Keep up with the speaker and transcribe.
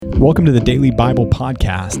Welcome to the Daily Bible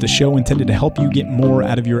Podcast, a show intended to help you get more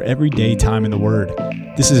out of your everyday time in the Word.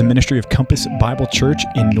 This is a ministry of Compass Bible Church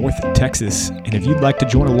in North Texas, and if you'd like to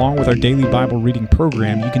join along with our daily Bible reading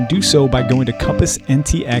program, you can do so by going to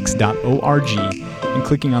compassntx.org and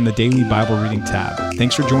clicking on the Daily Bible Reading tab.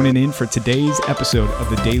 Thanks for joining in for today's episode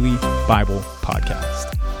of the Daily Bible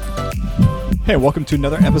Podcast. Hey, welcome to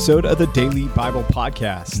another episode of the Daily Bible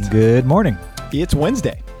Podcast. Good morning. It's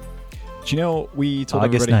Wednesday. Do you know, we told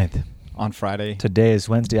August everybody 9th. On Friday. Today is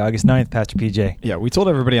Wednesday, August 9th, Pastor PJ. Yeah, we told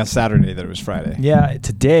everybody on Saturday that it was Friday. Yeah,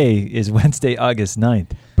 today is Wednesday, August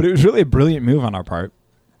 9th. But it was really a brilliant move on our part.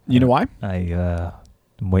 You know why? I'm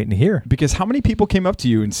waiting to hear. Because how many people came up to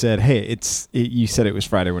you and said, hey, you said it was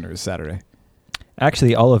Friday when it was Saturday?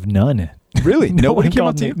 Actually, all of none. Really? No one came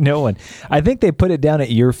up to you? No one. I think they put it down at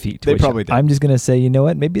your feet. They probably did. I'm just going to say, you know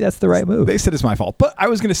what? Maybe that's the right move. They said it's my fault. But I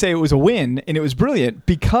was going to say it was a win, and it was brilliant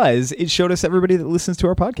because it showed us everybody that listens to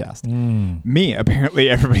our podcast. Me, apparently,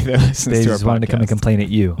 everybody that listens to our podcast. They just wanted to come and complain at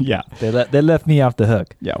you. Yeah. They left me off the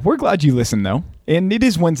hook. Yeah, we're glad you listen, though. And it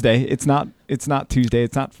is Wednesday. It's not Tuesday.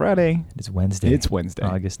 It's not Friday. It's Wednesday. It's Wednesday.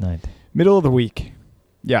 August 9th. Middle of the week.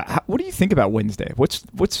 Yeah. What do you think about Wednesday?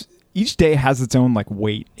 What's each day has its own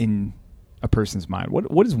weight in a person's mind.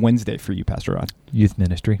 What is Wednesday for you, Pastor Rod? Youth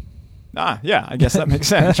ministry. Yeah, I guess that makes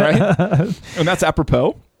sense, right? And that's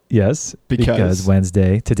apropos. Yes, because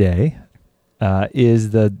Wednesday, today, is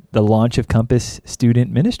the launch of Compass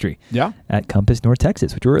Student Ministry. Yeah. At Compass, North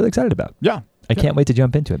Texas, which we're really excited about. Yeah. I can't wait to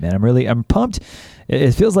jump into it, man. I'm pumped.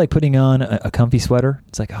 It feels like putting on a comfy sweater.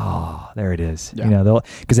 It's like, oh, there it is. Yeah.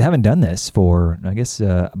 Because I haven't done this for, I guess,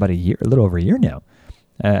 about a year, a little over a year now.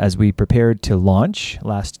 As we prepared to launch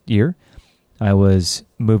last year, I was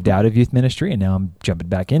moved out of youth ministry, and now I'm jumping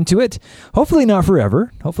back into it. Hopefully not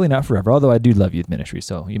forever, although I do love youth ministry,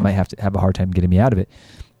 so you might have to have a hard time getting me out of it.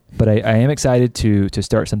 But I am excited to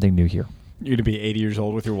start something new here. You're to be 80 years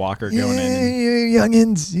old with your walker going in.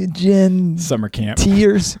 Youngins, Jen. Summer camp.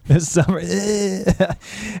 Tears. Summer.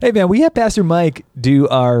 Hey, man, we have Pastor Mike do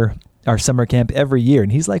our summer camp every year,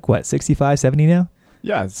 and he's like, what, 65, 70 now?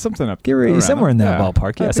 Yeah, something up somewhere in that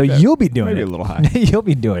ballpark. Yeah, so you'll be doing it. Maybe a little high. You'll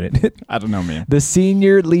be doing it. I don't know, man. The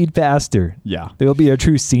senior lead pastor. Yeah. There'll be a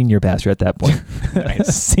true senior pastor at that point. Nice.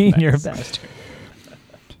 Senior pastor.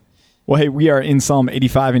 Well, hey, we are in Psalm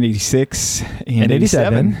 85 and 86 and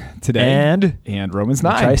 87 today. And Romans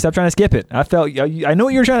 9. Stop trying to skip it. I know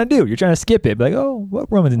what you're trying to do. You're trying to skip it. Like,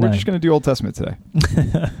 what Romans 9? We're just going to do Old Testament today.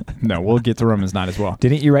 No, we'll get to Romans 9 as well.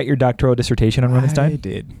 Didn't you write your doctoral dissertation on Romans 9?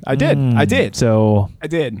 I did. So I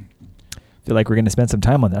did. Feel like we're going to spend some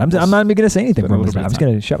time on that. I'm not even going to say anything. Romans 9. I'm just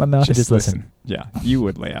going to shut my mouth and just listen. Yeah, you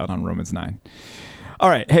would lay out on Romans 9. All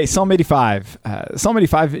right. Hey, Psalm 85. Psalm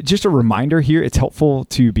 85, just a reminder here. It's helpful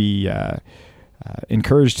to be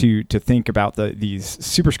encouraged to think about these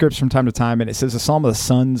superscripts from time to time. And it says the Psalm of the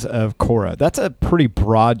Sons of Korah. That's a pretty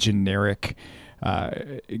broad, generic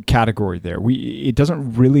category there. It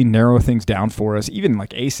doesn't really narrow things down for us, even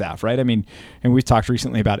like Asaph, right? I mean, and we've talked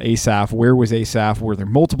recently about Asaph. Where was Asaph? Were there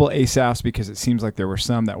multiple Asaphs? Because it seems like there were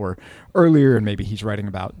some that were earlier, and maybe he's writing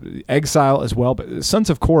about exile as well. But the Sons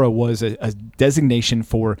of Korah was a designation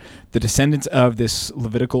for the descendants of this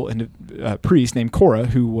Levitical priest named Korah,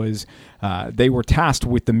 who was they were tasked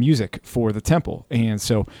with the music for the temple, and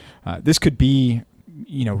so this could be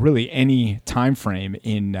really any time frame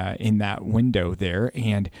in that window there.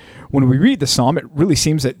 And when we read the psalm, it really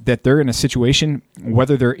seems that they're in a situation,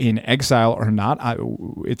 whether they're in exile or not,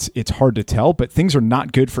 it's hard to tell, but things are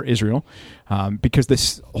not good for Israel because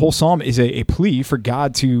this whole psalm is a plea for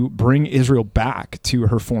God to bring Israel back to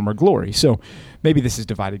her former glory. So maybe this is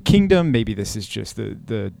divided kingdom, maybe this is just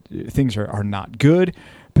the things are not good,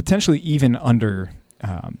 potentially even under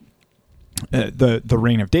the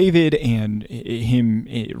reign of David and him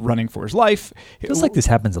running for his life. It feels like this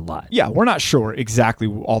happens a lot. Yeah, we're not sure exactly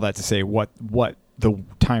all that to say what the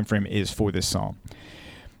time frame is for this psalm.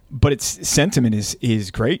 But its sentiment is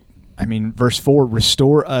great. I mean, verse 4,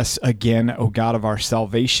 restore us again, O God of our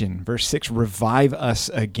salvation. Verse 6, revive us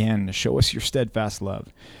again. Show us your steadfast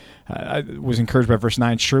love. I was encouraged by verse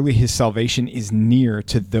 9, surely his salvation is near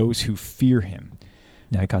to those who fear him.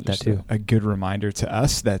 Yeah, I got that too. A good reminder to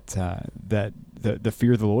us that the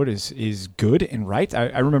fear of the Lord is good and right.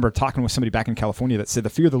 I remember talking with somebody back in California that said the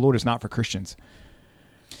fear of the Lord is not for Christians.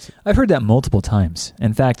 I've heard that multiple times.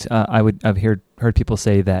 In fact, I've heard people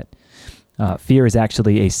say that fear is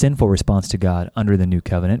actually a sinful response to God under the new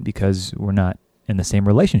covenant because we're not in the same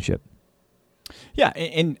relationship. Yeah,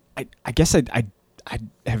 and I guess I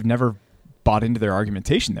have never bought into their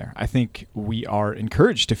argumentation there. I think we are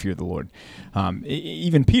encouraged to fear the Lord.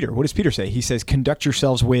 Even Peter, what does Peter say? He says, conduct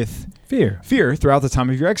yourselves with Fear throughout the time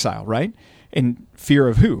of your exile, right? And fear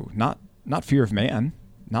of who? Not fear of man,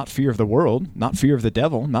 not fear of the world, not fear of the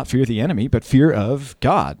devil, not fear of the enemy, but fear of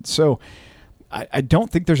God. So I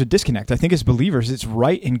don't think there's a disconnect. I think as believers, it's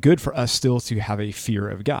right and good for us still to have a fear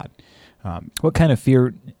of God. What kind of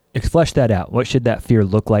fear? Flesh that out. What should that fear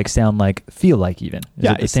look like, sound like, feel like even? Is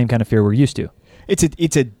it the same kind of fear we're used to?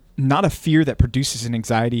 It's not a fear that produces an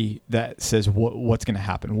anxiety that says what's going to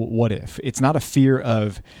happen. What if? It's not a fear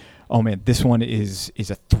of, oh man, this one is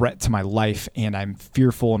a threat to my life and I'm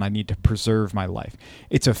fearful and I need to preserve my life.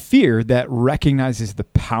 It's a fear that recognizes the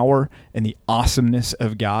power and the awesomeness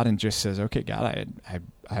of God and just says, okay, God,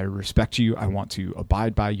 I respect you. I want to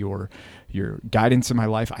abide by your guidance in my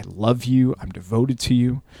life. I love you. I'm devoted to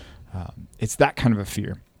you. It's that kind of a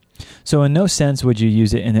fear. So in no sense would you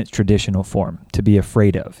use it in its traditional form, to be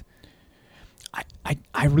afraid of.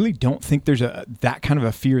 I really don't think there's that kind of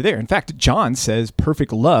a fear there. In fact, John says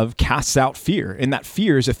perfect love casts out fear, and that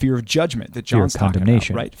fear is a fear of judgment that John's talking about,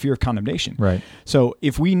 right? Fear of condemnation. Right. So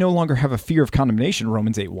if we no longer have a fear of condemnation,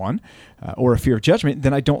 Romans 8:1, or a fear of judgment,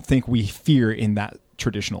 then I don't think we fear in that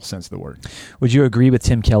traditional sense of the word. Would you agree with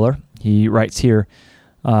Tim Keller? He writes here,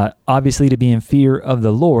 obviously to be in fear of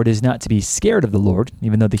the Lord is not to be scared of the Lord,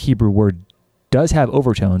 even though the Hebrew word does have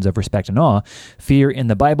overtones of respect and awe. Fear in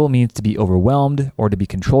the Bible means to be overwhelmed or to be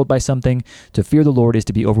controlled by something. To fear the Lord is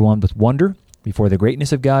to be overwhelmed with wonder before the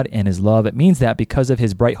greatness of God and his love. It means that because of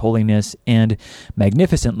his bright holiness and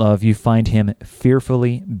magnificent love, you find him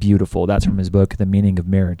fearfully beautiful. That's from his book, The Meaning of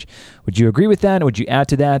Marriage. Would you agree with that? Would you add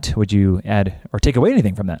to that? Would you add or take away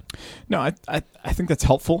anything from that? No, I think that's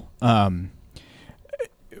helpful. I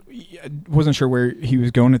wasn't sure where he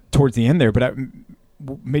was going towards the end there, but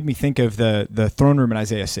made me think of the throne room in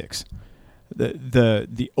Isaiah 6,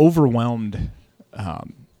 the overwhelmed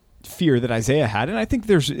fear that Isaiah had, and I think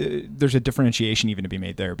there's a differentiation even to be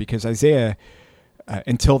made there, because Isaiah,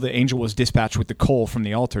 until the angel was dispatched with the coal from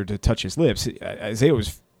the altar to touch his lips, Isaiah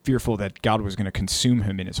was fearful that God was going to consume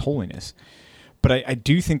him in his holiness. But I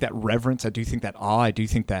do think that reverence, I do think that awe, I do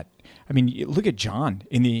think that, I mean, look at John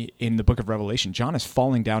in the book of Revelation. John is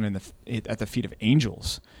falling down at the feet of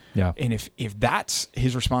angels. Yeah. And if that's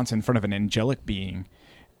his response in front of an angelic being,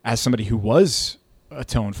 as somebody who was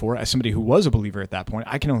atoned for, as somebody who was a believer at that point,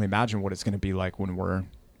 I can only imagine what it's going to be like when we're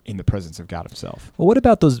in the presence of God himself. Well, what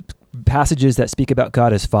about those passages that speak about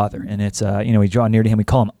God as Father? And it's, we draw near to him, we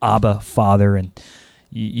call him Abba, Father, and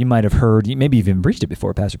you might have heard, maybe you've even preached it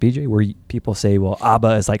before, Pastor PJ, where people say, well,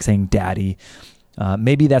 Abba is like saying daddy.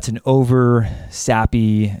 Maybe that's an over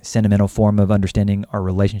sappy, sentimental form of understanding our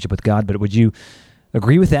relationship with God, but would you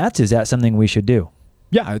agree with that? Is that something we should do?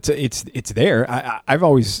 Yeah, it's there. I've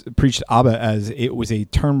always preached Abba as it was a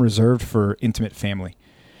term reserved for intimate family.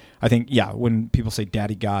 I think, when people say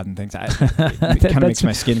daddy God and things, it kind of makes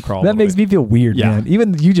my skin crawl. That makes me feel weird, man.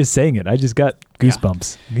 Even you just saying it, I just got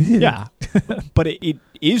goosebumps. Yeah. But it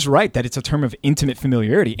is right that it's a term of intimate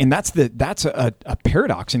familiarity. And that's a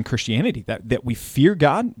paradox in Christianity, that we fear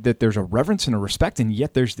God, that there's a reverence and a respect, and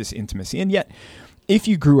yet there's this intimacy. And yet, if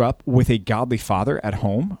you grew up with a godly father at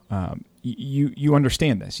home, you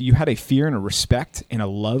understand this. You had a fear and a respect and a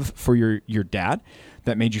love for your dad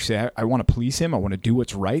that made you say, I want to please him. I want to do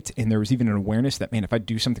what's right. And there was even an awareness that, man, if I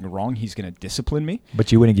do something wrong, he's going to discipline me.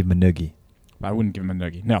 But you wouldn't give him a noogie. I wouldn't give him a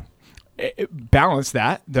noogie. No. Balance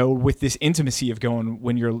that, though, with this intimacy of going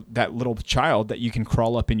when you're that little child that you can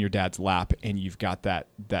crawl up in your dad's lap and you've got that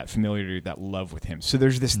familiarity, that love with him. So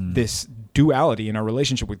there's this duality in our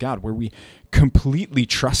relationship with God where we completely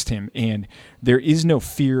trust him, and there is no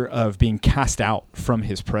fear of being cast out from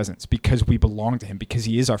his presence because we belong to him, because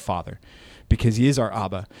he is our Father, because he is our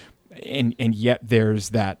Abba. And yet there's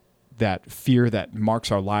that fear that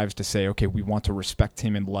marks our lives to say, okay, we want to respect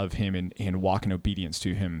him and love him and walk in obedience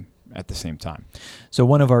to him at the same time. So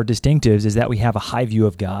one of our distinctives is that we have a high view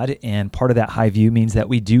of God, and part of that high view means that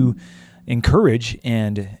we do encourage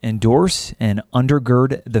and endorse and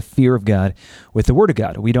undergird the fear of God with the Word of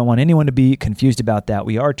God. We don't want anyone to be confused about that.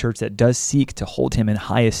 We are a church that does seek to hold him in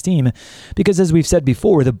high esteem because, as we've said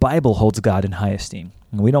before, the Bible holds God in high esteem.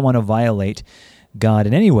 And we don't want to violate God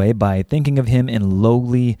in any way by thinking of him in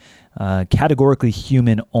lowly, categorically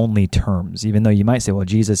human-only terms, even though you might say, well,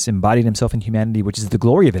 Jesus embodied himself in humanity, which is the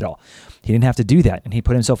glory of it all. He didn't have to do that, and he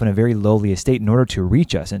put himself in a very lowly estate in order to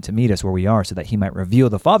reach us and to meet us where we are so that he might reveal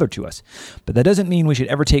the Father to us. But that doesn't mean we should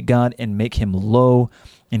ever take God and make him low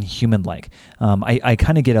and human-like. I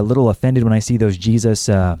kind of get a little offended when I see those Jesus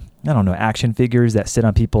I don't know, action figures that sit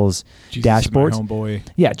on people's Jesus dashboards. is my homeboy.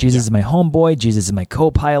 Yeah, Jesus is my homeboy. Jesus is my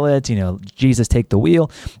co-pilot. Jesus take the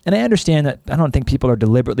wheel. And I understand that. I don't think people are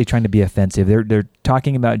deliberately trying to be offensive. They're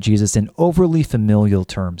talking about Jesus in overly familial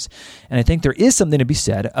terms. And I think there is something to be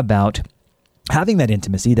said about having that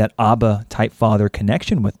intimacy, that Abba type father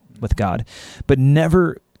connection with God, but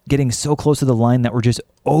never getting so close to the line that we're just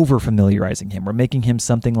over familiarizing him. We're making him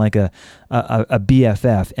something like a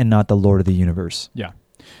BFF and not the Lord of the universe. Yeah.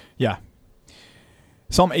 Yeah.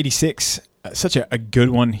 Psalm 86, such a good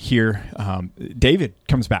one here. David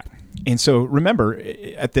comes back. And so remember,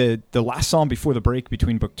 at the last psalm before the break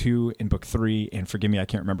between book 2 and book 3, and forgive me, I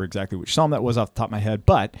can't remember exactly which psalm that was off the top of my head,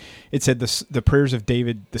 but it said the prayers of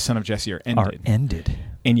David, the son of Jesse, are ended.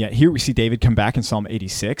 And yet here we see David come back in Psalm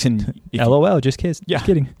 86. And LOL, just kidding. Yeah, just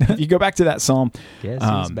kidding. If you go back to that psalm, Guess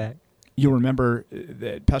who's back? You'll remember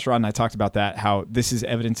that Pastor Rod and I talked about that, how this is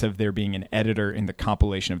evidence of there being an editor in the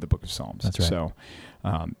compilation of the book of Psalms. That's right. So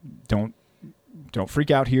don't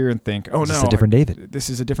freak out here and think, oh, This is no, a different David. This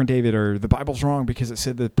is a different David, or the Bible's wrong because it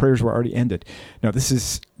said the prayers were already ended. No, this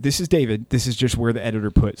is David. This is just where the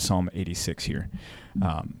editor put Psalm 86 here.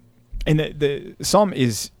 And the Psalm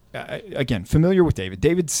is, again, familiar with David.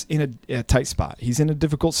 David's in a tight spot. He's in a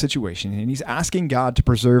difficult situation, and he's asking God to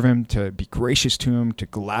preserve him, to be gracious to him, to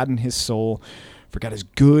gladden his soul, for God is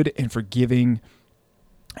good and forgiving.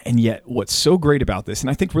 And yet what's so great about this, and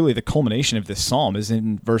I think really the culmination of this psalm, is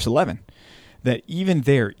in verse 11, that even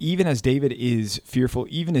there, even as David is fearful,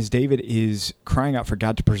 even as David is crying out for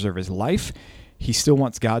God to preserve his life, he still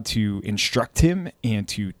wants God to instruct him and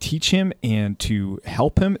to teach him and to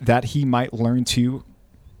help him, that he might learn to,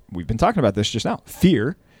 we've been talking about this just now,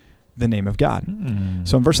 fear the name of God.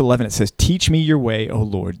 So in verse 11 it says, "Teach me your way, O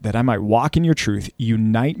Lord, that I might walk in your truth.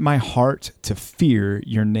 Unite my heart to fear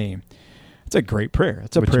your name." It's a great prayer.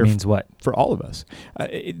 It's a Which prayer means what? for all of us.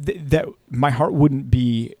 That my heart wouldn't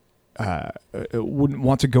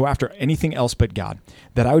want to go after anything else but God,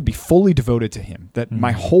 that I would be fully devoted to him, that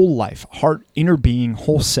my whole life, heart, inner being,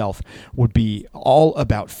 whole self would be all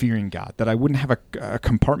about fearing God, that I wouldn't have a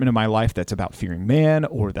compartment of my life that's about fearing man,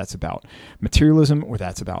 or that's about materialism, or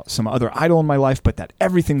that's about some other idol in my life, but that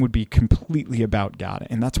everything would be completely about God.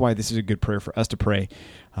 And that's why this is a good prayer for us to pray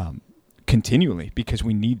continually, because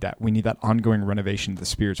we need that. We need that ongoing renovation of the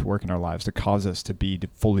Spirit's work in our lives to cause us to be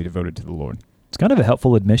fully devoted to the Lord. It's kind of a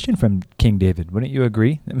helpful admission from King David. Wouldn't you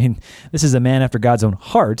agree? I mean, this is a man after God's own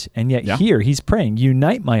heart, and yet here he's praying,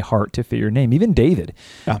 unite my heart to fear your name. Even David,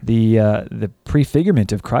 the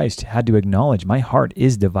prefigurement of Christ, had to acknowledge my heart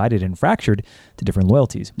is divided and fractured to different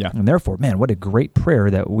loyalties. Yeah. And therefore, man, what a great prayer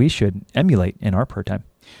that we should emulate in our prayer time.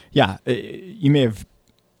 Yeah. You may have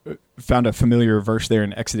found a familiar verse there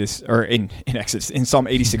in Exodus, or in Psalm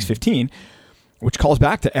 86:15, which calls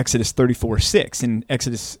back to Exodus 34:6. In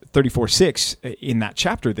Exodus 34:6, in that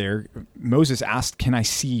chapter there, Moses asked, "Can I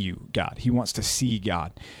see you, God?" He wants to see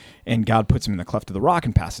God. And God puts him in the cleft of the rock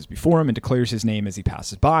and passes before him and declares his name as he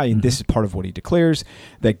passes by. And this is part of what he declares,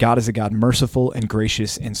 that God is a God merciful and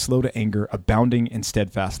gracious and slow to anger, abounding in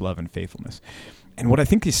steadfast love and faithfulness. And what I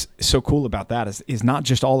think is so cool about that is not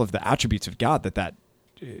just all of the attributes of God that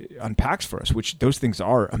unpacks for us, which those things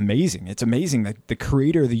are amazing. It's amazing that the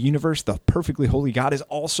creator of the universe, the perfectly holy God, is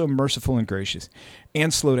also merciful and gracious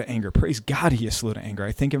and slow to anger. Praise God, he is slow to anger.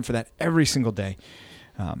 I thank him for that every single day.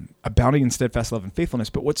 Abounding in steadfast love and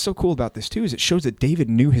faithfulness. But what's so cool about this too is it shows that David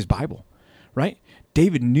knew his Bible, right?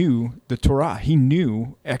 David knew the Torah. He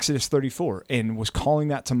knew Exodus 34 and was calling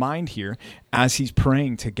that to mind here as he's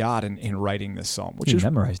praying to God and writing this psalm, which is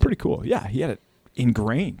pretty cool. Yeah, he had it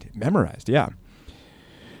ingrained, memorized. Yeah.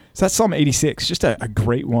 So that's Psalm 86, just a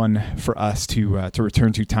great one for us to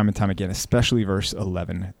return to time and time again, especially verse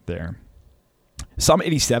 11 there. Psalm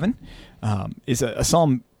 87 is a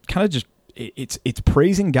psalm kind of just, it's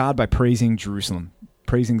praising God by praising Jerusalem,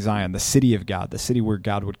 praising Zion, the city of God, the city where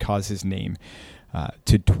God would cause his name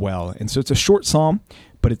to dwell. And so it's a short psalm,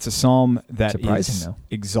 but it's a psalm that is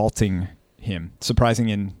exalting him. Surprising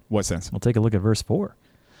in what sense? We'll take a look at verse 4.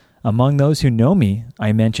 Among those who know me,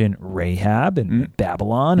 I mention Rahab and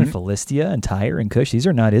Babylon and Philistia and Tyre and Cush. These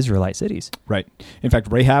are not Israelite cities. Right. In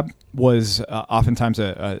fact, Rahab was oftentimes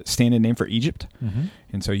a stand-in name for Egypt.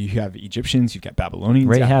 And so you have Egyptians, you've got Babylonians.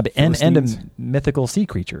 Rahab and a mythical sea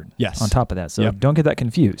creature on top of that. So don't get that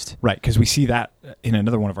confused. Right, because we see that in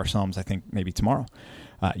another one of our Psalms, I think maybe tomorrow.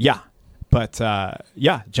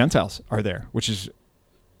 Gentiles are there, which is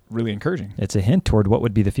really encouraging. It's a hint toward what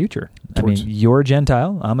would be the future. I mean, you're a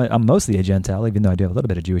Gentile. I'm mostly a Gentile, even though I do have a little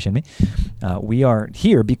bit of Jewish in me. We are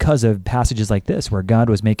here because of passages like this, where God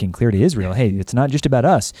was making clear to Israel, hey, it's not just about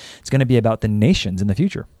us. It's going to be about the nations in the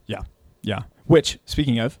future. Yeah. Which,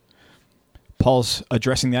 speaking of, Paul's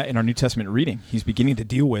addressing that in our New Testament reading. He's beginning to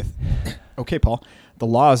deal with, okay, Paul, the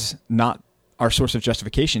law is not our source of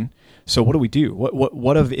justification. So what do we do?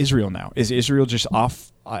 What of Israel now? Is Israel just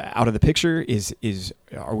off out of the picture?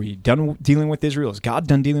 Are we done dealing with Israel? Is God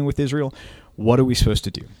done dealing with Israel? What are we supposed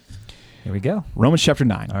to do? Here we go. Romans chapter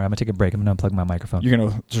 9. All right, I'm going to take a break. I'm going to unplug my microphone. You're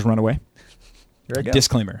going to just run away? Here I go.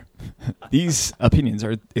 Disclaimer. These opinions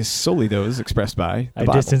is solely those expressed by the I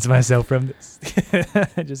Bible. distance myself from this.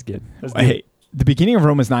 Just kidding. Hey, the beginning of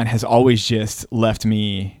Romans 9 has always just left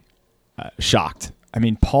me shocked. I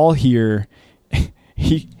mean, Paul here,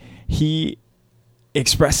 he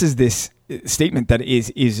expresses this statement that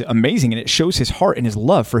is amazing, and it shows his heart and his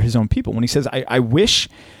love for his own people. When he says, I wish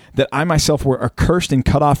that I myself were accursed and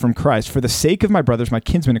cut off from Christ for the sake of my brothers, my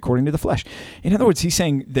kinsmen, according to the flesh. In other words, he's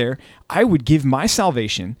saying there, I would give my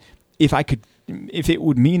salvation if it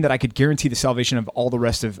would mean that I could guarantee the salvation of all the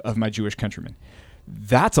rest of my Jewish countrymen.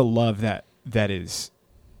 That's a love that is,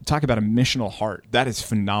 talk about a missional heart. That is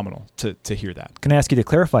phenomenal to hear that. Can I ask you to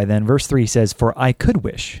clarify then? Verse 3 says, for I could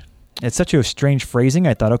wish. It's such a strange phrasing.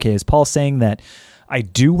 I thought, okay, is Paul saying that I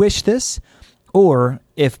do wish this? Or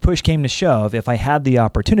if push came to shove, if I had the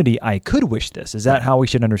opportunity, I could wish this. Is that how we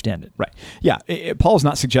should understand it? Right. Yeah. Paul's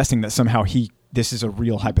not suggesting that somehow this is a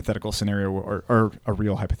real hypothetical scenario or a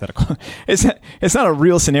real hypothetical. It's not a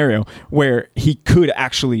real scenario where he could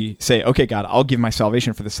actually say, okay, God, I'll give my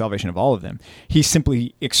salvation for the salvation of all of them. He's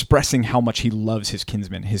simply expressing how much he loves his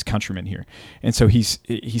kinsmen, his countrymen here. And so he's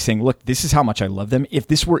saying, look, this is how much I love them. If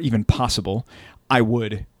this were even possible, I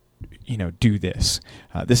would, do this.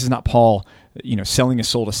 This is not Paul, selling his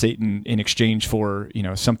soul to Satan in exchange for,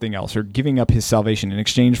 something else, or giving up his salvation in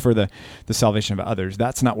exchange for the salvation of others.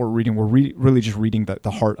 That's not what we're reading. We're really just reading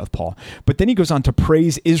the heart of Paul. But then he goes on to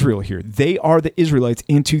praise Israel here. They are the Israelites,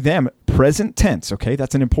 and to them, present tense, okay?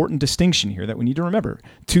 That's an important distinction here that we need to remember.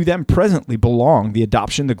 To them presently belong the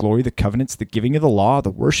adoption, the glory, the covenants, the giving of the law,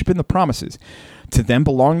 the worship, and the promises. To them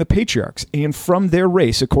belong the patriarchs, and from their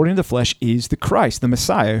race, according to the flesh, is the Christ, the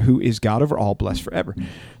Messiah, who is God over all, blessed forever.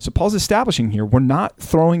 So Paul's establishing here, we're not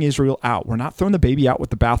throwing Israel out. We're not throwing the baby out with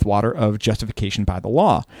the bathwater of justification by the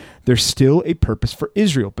law. There's still a purpose for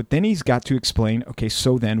Israel. But then he's got to explain, okay,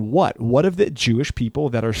 so then what? What of the Jewish people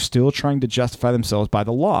that are still trying to justify themselves by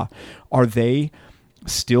the law? Are they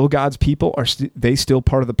still God's people? Are they still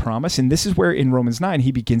part of the promise? And this is where in Romans 9,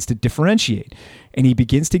 he begins to differentiate. And he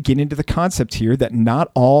begins to get into the concept here that not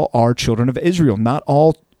all are children of Israel. Not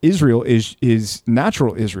all Israel is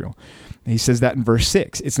natural Israel. And he says that in verse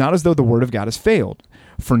 6. It's not as though the word of God has failed.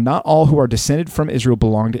 For not all who are descended from Israel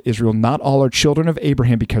belong to Israel. Not all are children of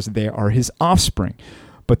Abraham because they are his offspring.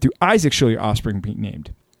 But through Isaac shall your offspring be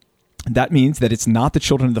named. That means that it's not the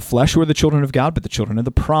children of the flesh who are the children of God, but the children of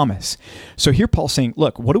the promise. So here Paul's saying,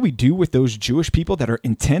 look, what do we do with those Jewish people that are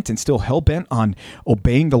intent and still hell-bent on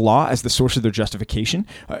obeying the law as the source of their justification?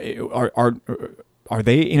 Are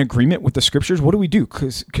they in agreement with the scriptures? What do we do?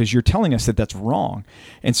 Because you're telling us that that's wrong.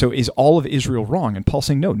 And so is all of Israel wrong? And Paul's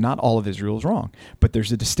saying, no, not all of Israel is wrong. But there's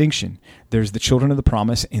a distinction. There's the children of the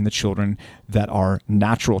promise and the children that are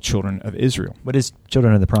natural children of Israel. What does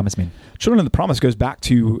children of the promise mean? Children of the promise goes back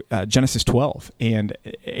to Genesis 12 and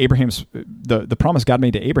Abraham's the promise God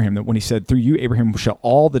made to Abraham, that when he said, through you, Abraham, shall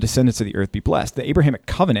all the descendants of the earth be blessed. The Abrahamic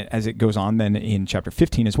covenant, as it goes on then in chapter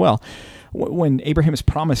 15 as well, when Abraham is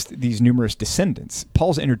promised these numerous descendants,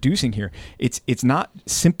 Paul's introducing here, it's not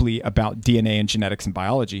simply about DNA and genetics and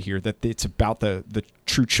biology here, that it's about the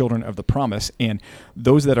true children of the promise, and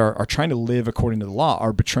those that are trying to live according to the law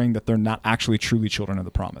are betraying that they're not actually truly children of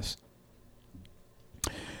the promise.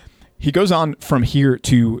 He goes on from here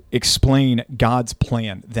to explain God's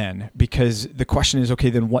plan then, because the question is, okay,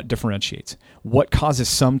 then what differentiates? What causes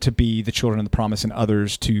some to be the children of the promise and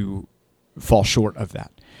others to fall short of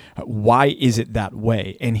that? Why is it that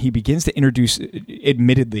way? And he begins to introduce,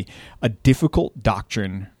 admittedly, a difficult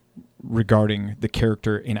doctrine regarding the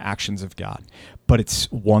character and actions of God. But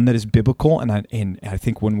it's one that is biblical, and I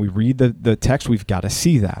think when we read the text, we've got to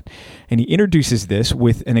see that. And he introduces this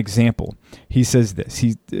with an example. He says this.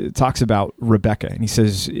 He talks about Rebekah, and he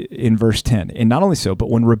says in verse 10, and not only so, but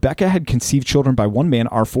when Rebekah had conceived children by one man,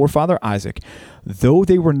 our forefather Isaac, though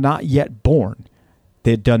they were not yet born,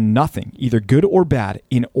 they had done nothing, either good or bad,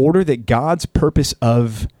 in order that God's purpose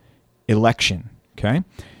of election, okay,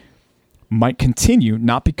 might continue,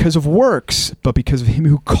 not because of works, but because of him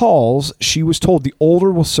who calls. She was told, the older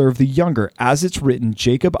will serve the younger. As it's written,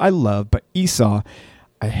 Jacob I love, but Esau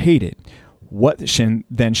I hated. What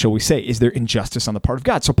then shall we say? Is there injustice on the part of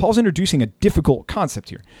God? So Paul's introducing a difficult concept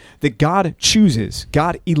here, that God chooses,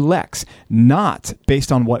 God elects, not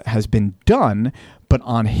based on what has been done, but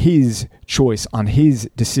on his choice, on his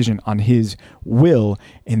decision, on his will.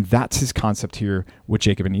 And that's his concept here with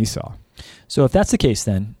Jacob and Esau. So if that's the case,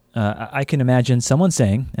 then I can imagine someone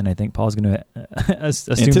saying, and I think Paul's going to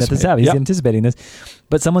assume that this is happening. He's anticipating this.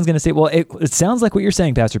 But someone's going to say, well, it sounds like what you're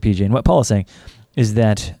saying, Pastor PJ, and what Paul is saying is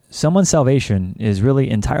that someone's salvation is really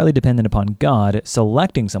entirely dependent upon God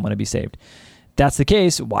selecting someone to be saved. That's the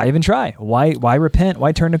case. Why even try? Why repent?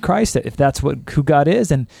 Why turn to Christ if that's who God is?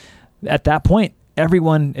 And at that point,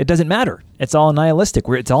 everyone, it doesn't matter. It's all nihilistic.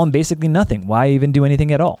 It's all basically nothing. Why even do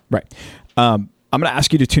anything at all? Right. I'm going to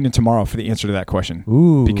ask you to tune in tomorrow for the answer to that question.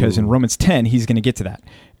 Ooh. Because in Romans 10, he's going to get to that.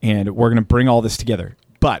 And we're going to bring all this together.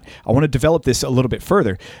 But I want to develop this a little bit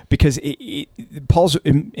further because Paul's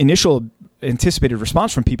initial anticipated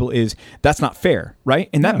response from people is, that's not fair, right?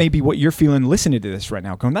 And that may be what you're feeling listening to this right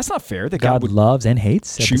now, going, that's not fair that God would loves and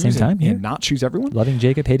hates at the same time and not choose everyone. Loving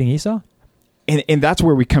Jacob, hating Esau. And that's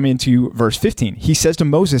where we come into verse 15. He says to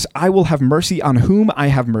Moses, I will have mercy on whom I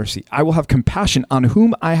have mercy. I will have compassion on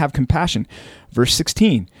whom I have compassion. Verse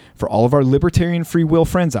 16, for all of our libertarian free will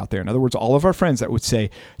friends out there, in other words, all of our friends that would say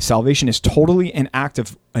salvation is totally an act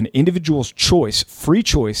of an individual's choice, free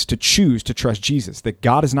choice to choose to trust Jesus, that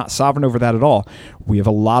God is not sovereign over that at all. We have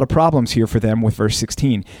a lot of problems here for them with verse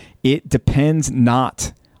 16. It depends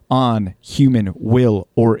not on human will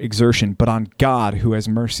or exertion, but on God who has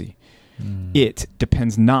mercy. It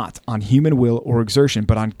depends not on human will or exertion,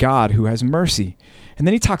 but on God who has mercy. And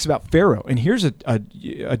then he talks about Pharaoh. And here's a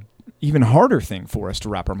even harder thing for us to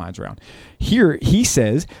wrap our minds around. Here he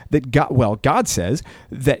says that God says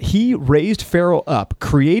that he raised Pharaoh up,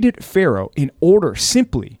 created Pharaoh in order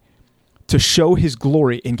simply to show his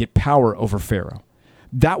glory and get power over Pharaoh.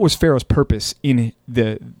 That was Pharaoh's purpose in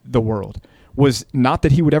the world, was not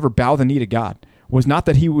that he would ever bow the knee to God, was not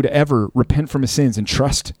that he would ever repent from his sins and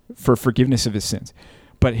trust for forgiveness of his sins.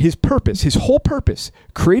 But his purpose, his whole purpose,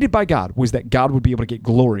 created by God, was that God would be able to get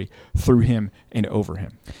glory through him and over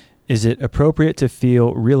him. Is it appropriate to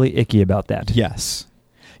feel really icky about that? Yes.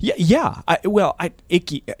 Yeah.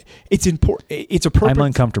 Icky. It's important. It's appropriate. I'm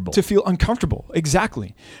uncomfortable. To feel uncomfortable.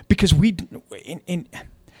 Exactly. Because we don't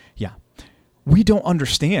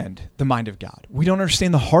understand the mind of God. We don't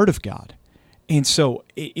understand the heart of God. And so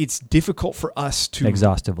it's difficult for us to...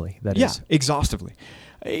 Exhaustively, that is. Yeah, exhaustively.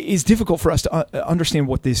 It's difficult for us to understand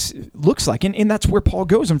what this looks like. And that's where Paul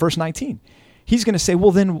goes in verse 19. He's going to say,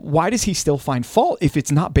 well, then why does he still find fault if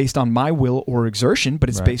it's not based on my will or exertion, but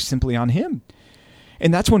it's based simply on him?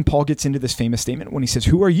 And that's when Paul gets into this famous statement when he says,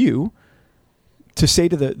 who are you to say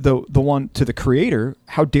to the Creator,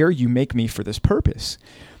 how dare you make me for this purpose?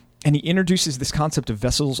 And he introduces this concept of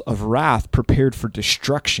vessels of wrath prepared for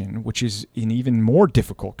destruction, which is an even more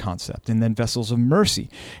difficult concept, and then vessels of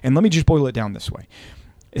mercy. And let me just boil it down this way.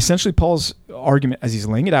 Essentially, Paul's argument, as he's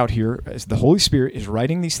laying it out here, as the Holy Spirit is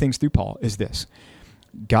writing these things through Paul, is this.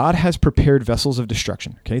 God has prepared vessels of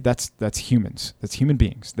destruction. Okay, that's humans. That's human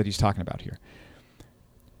beings that he's talking about here.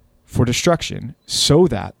 For destruction, so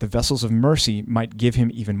that the vessels of mercy might give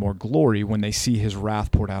him even more glory when they see his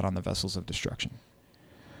wrath poured out on the vessels of destruction.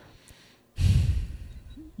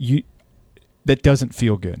 That doesn't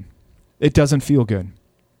feel good. It doesn't feel good.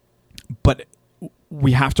 But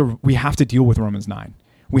we have to deal with Romans 9.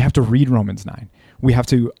 We have to read Romans 9. We have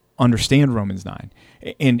to understand Romans 9.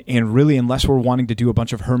 And really, unless we're wanting to do a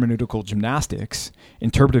bunch of hermeneutical gymnastics,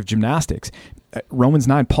 interpretive gymnastics, Romans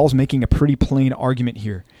 9, Paul's making a pretty plain argument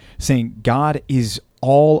here, saying God is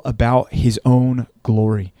all about his own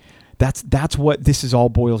glory. That's what this is all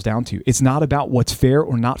boils down to. It's not about what's fair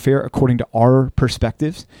or not fair according to our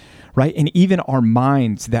perspectives, right? And even our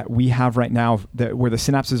minds that we have right now, where the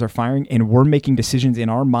synapses are firing and we're making decisions in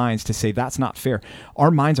our minds to say that's not fair. Our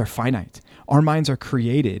minds are finite. Our minds are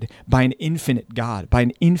created by an infinite God, by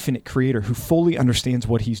an infinite creator who fully understands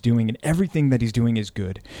what he's doing, and everything that he's doing is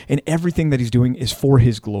good, and everything that he's doing is for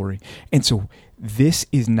his glory. And so this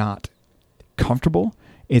is not comfortable.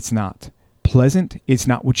 It's not pleasant. It's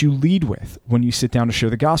not what you lead with when you sit down to share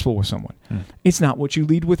the gospel with someone. It's not what you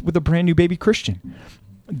lead with a brand new baby Christian.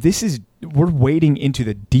 We're wading into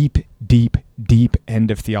the deep, deep, deep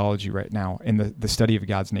end of theology right now in the study of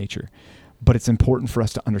God's nature. But it's important for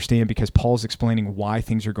us to understand because Paul's explaining why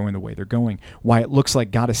things are going the way they're going, why it looks like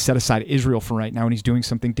God has set aside Israel for right now and he's doing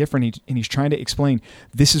something different. And he's trying to explain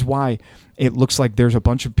this is why it looks like there's a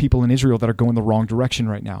bunch of people in Israel that are going the wrong direction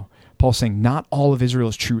right now. Paul's saying not all of Israel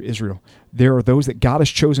is true Israel. There are those that God has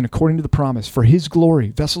chosen according to the promise for his glory,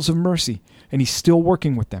 vessels of mercy, and he's still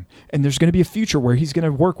working with them. And there's going to be a future where he's going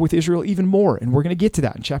to work with Israel even more, and we're going to get to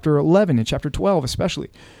that in chapter 11 and chapter 12 especially.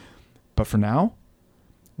 But for now,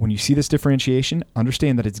 when you see this differentiation,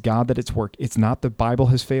 understand that it's God that it's work. It's not the Bible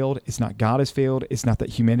has failed. It's not God has failed. It's not that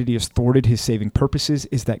humanity has thwarted his saving purposes.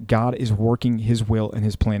 It's that God is working his will and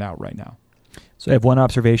his plan out right now. So I have one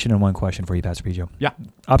observation and one question for you, Pastor Pijo. Yeah.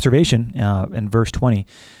 Observation in verse 20.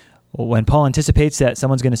 When Paul anticipates that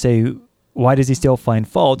someone's going to say, why does he still find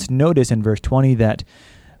fault? Notice in verse 20 that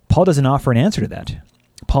Paul doesn't offer an answer to that.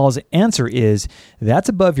 Paul's answer is, that's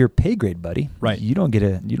above your pay grade, buddy. Right. You don't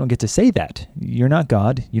get to say that. You're not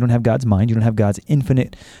God. You don't have God's mind. You don't have God's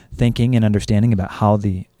infinite thinking and understanding about how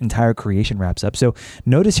the entire creation wraps up. So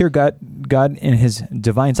notice here, God in his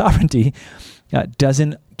divine sovereignty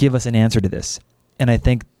doesn't give us an answer to this. And I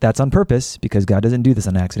think that's on purpose, because God doesn't do this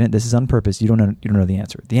on accident. This is on purpose. You don't know the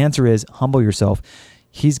answer. The answer is humble yourself.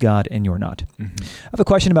 He's God and you're not. Mm-hmm. I have a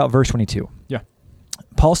question about verse 22. Yeah.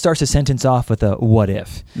 Paul starts a sentence off with a what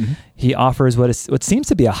if. Mm-hmm. He offers what seems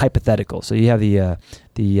to be a hypothetical. So you have the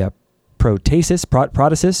protasis,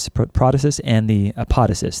 and the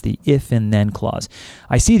apodosis, the if and then clause.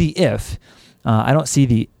 I see the if. I don't see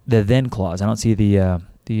the then clause. I don't see the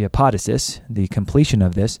apodosis, the completion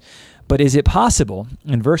of this. But is it possible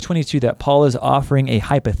in verse 22 that Paul is offering a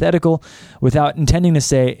hypothetical without intending to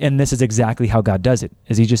say, and this is exactly how God does it?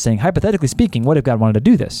 Is he just saying, hypothetically speaking, what if God wanted to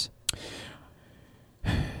do this?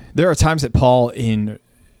 There are times that Paul, in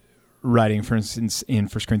writing, for instance, in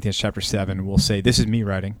 1 Corinthians chapter 7, will say, this is me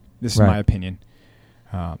writing. This is my opinion.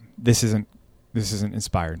 This isn't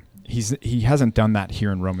inspired. He hasn't done that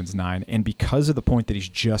here in Romans 9. And because of the point that he's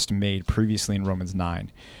just made previously in Romans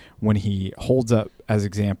 9, when he holds up as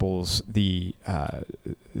examples the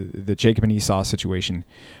Jacob and Esau situation,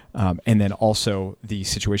 and then also the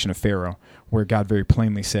situation of Pharaoh, where God very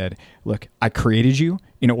plainly said, look, I created you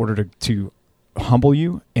in order to humble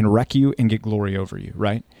you and wreck you and get glory over you,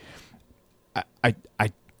 right? I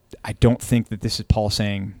don't think that this is Paul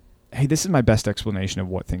saying, hey, this is my best explanation of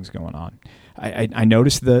what things going on. I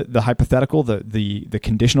noticed the hypothetical, the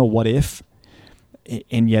conditional what if,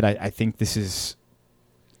 and yet I think this is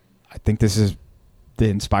the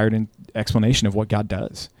inspired explanation of what God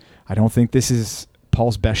does. I don't think this is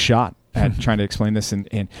Paul's best shot at trying to explain this,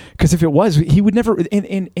 and because if it was, he would never.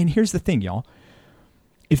 And here's the thing, y'all.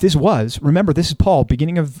 If this was, remember, this is Paul,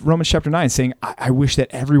 beginning of Romans chapter 9, saying, I wish that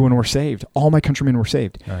everyone were saved. All my countrymen were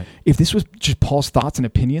saved. Right. If this was just Paul's thoughts and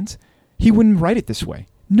opinions, he wouldn't write it this way.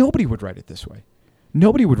 Nobody would write it this way.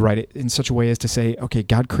 Nobody would write it in such a way as to say, okay,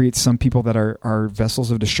 God creates some people that are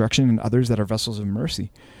vessels of destruction and others that are vessels of mercy.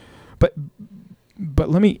 But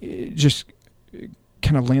let me just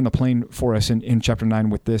kind of land the plane for us in chapter 9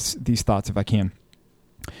 with these thoughts, if I can.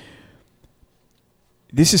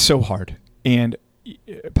 This is so hard. And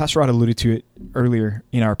Pastor Rod alluded to it earlier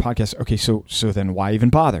in our podcast. Okay, so then why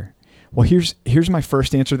even bother? Well, here's my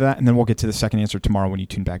first answer to that, and then we'll get to the second answer tomorrow when you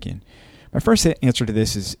tune back in. My first answer to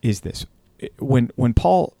this is this. When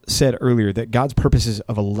Paul said earlier that God's purposes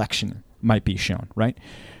of election might be shown, right?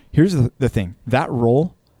 Here's the thing. That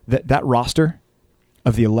role, that roster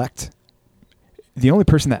of the elect, the only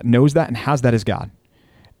person that knows that and has that is God.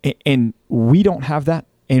 And we don't have that,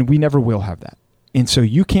 and we never will have that. And so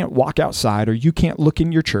you can't walk outside, or you can't look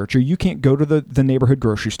in your church, or you can't go to the neighborhood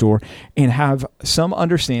grocery store and have some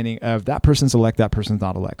understanding of that person's elect, that person's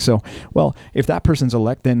not elect. So, well, if that person's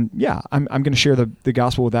elect, then yeah, I'm going to share the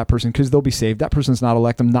gospel with that person because they'll be saved. That person's not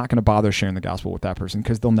elect. I'm not going to bother sharing the gospel with that person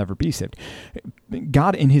because they'll never be saved.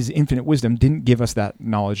 God, in his infinite wisdom, didn't give us that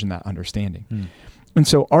knowledge and that understanding. And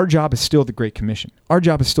so our job is still the Great Commission. Our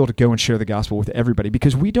job is still to go and share the gospel with everybody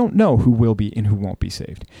because we don't know who will be and who won't be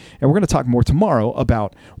saved. And we're going to talk more tomorrow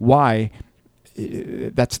about why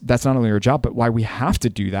that's not only our job, but why we have to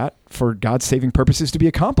do that for God's saving purposes to be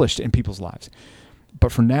accomplished in people's lives.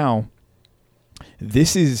 But for now,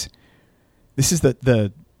 this is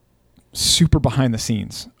the super behind the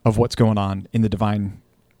scenes of what's going on in the divine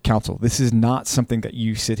counsel. This is not something that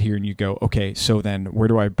you sit here and you go, okay, so then where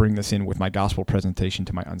do I bring this in with my gospel presentation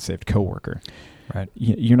to my unsaved coworker? Right.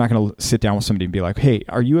 You're not going to sit down with somebody and be like, hey,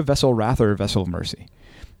 are you a vessel of wrath or a vessel of mercy?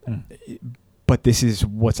 But this is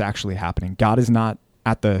what's actually happening. God is not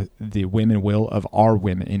at the whim and will of our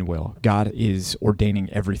whim and will. God is ordaining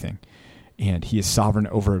everything, and he is sovereign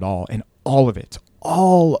over it all. And all of it,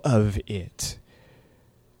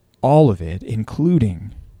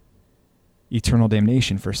 including eternal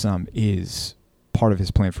damnation for some, is part of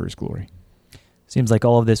his plan for his glory. Seems like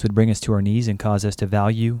all of this would bring us to our knees and cause us to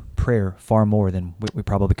value prayer far more than we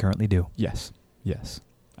probably currently do. Yes. Pray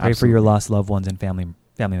Absolutely. For your lost loved ones and family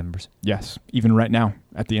members. Yes. Even right now,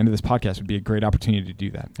 at the end of this podcast, would be a great opportunity to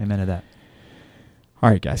do that. Amen to that. All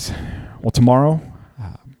right, guys. Well, tomorrow's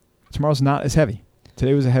not as heavy.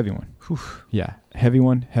 Today was a heavy one. Whew. Yeah. Heavy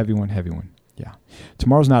one. Yeah.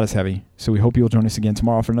 Tomorrow's not as heavy, so we hope you'll join us again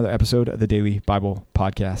tomorrow for another episode of the Daily Bible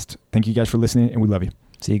Podcast. Thank you guys for listening, and we love you.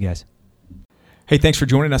 See you guys. Hey, thanks for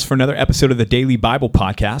joining us for another episode of the Daily Bible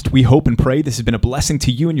Podcast. We hope and pray this has been a blessing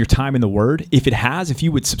to you and your time in the Word. If it has, if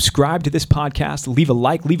you would subscribe to this podcast, leave a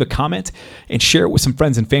like, leave a comment, and share it with some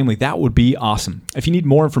friends and family, that would be awesome. If you need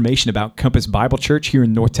more information about Compass Bible Church here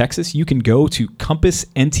in North Texas, you can go to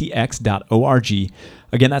compassntx.org.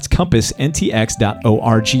 Again, that's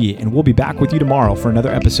compassntx.org, and we'll be back with you tomorrow for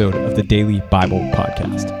another episode of the Daily Bible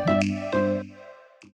Podcast.